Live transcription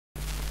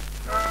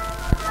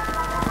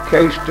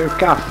CAISTER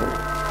Castle.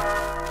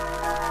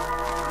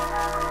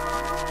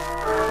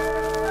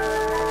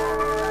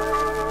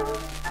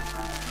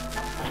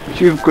 As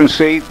you can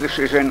see, this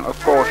is in, of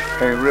course,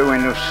 a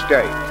ruinous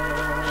state.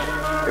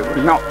 It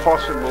was not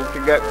possible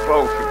to get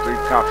closer to the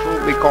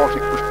castle because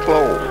it was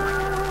closed.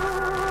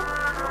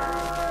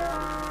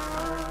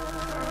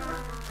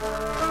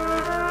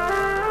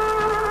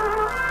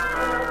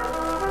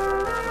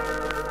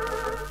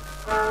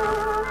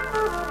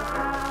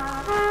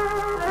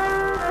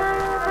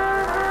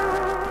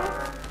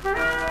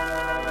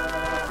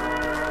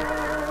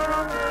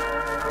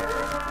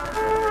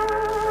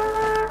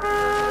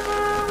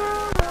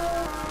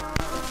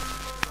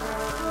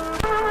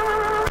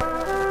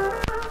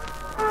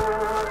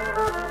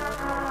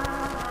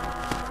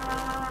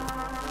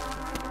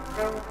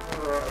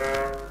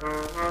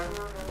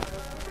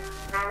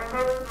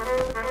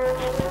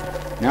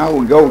 Now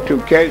we go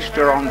to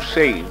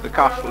CAISTER-on-Sea. The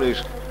castle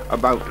is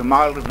about 1.5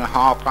 miles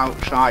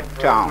outside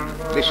town.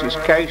 This is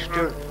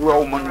CAISTER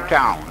Roman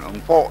town.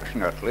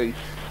 Unfortunately,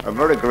 a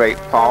very great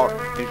part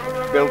is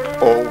built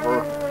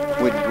over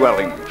with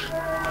dwellings.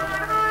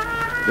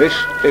 This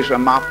is a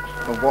map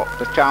of what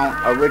the town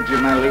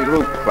originally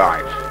looked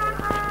like.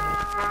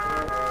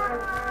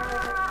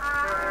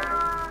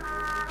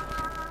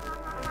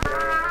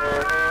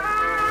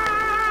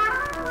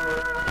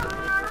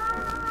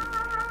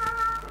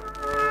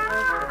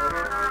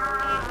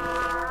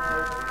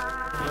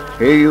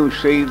 Here you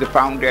see the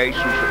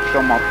foundations of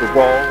some of the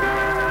walls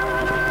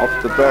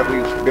of the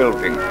various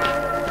buildings.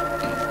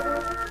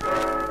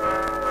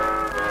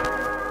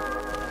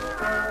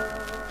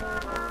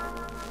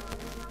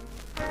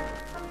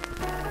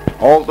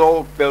 All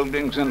those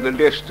buildings in the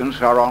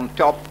distance are on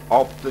top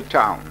of the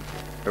town,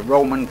 the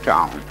Roman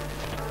town.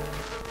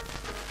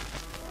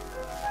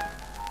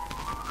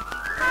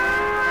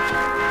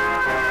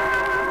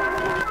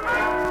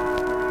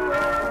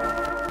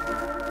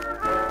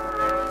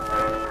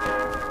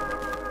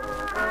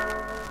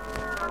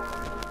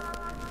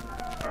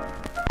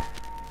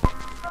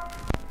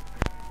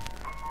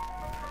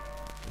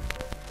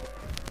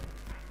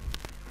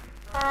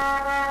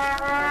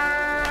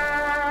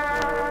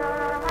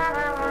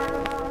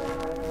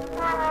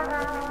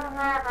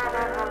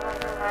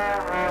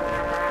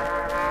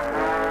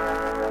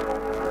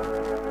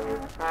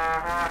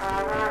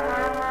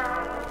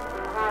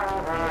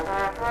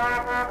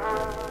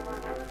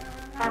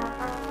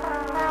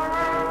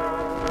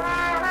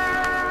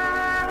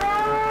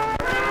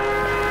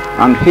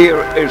 And here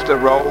is the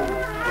road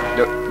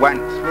that went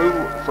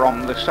through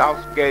from the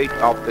south gate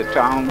of the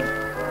town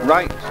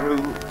right through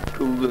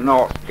to the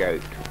north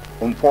gate.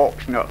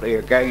 Unfortunately,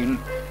 again,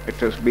 it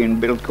has been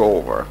built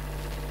over.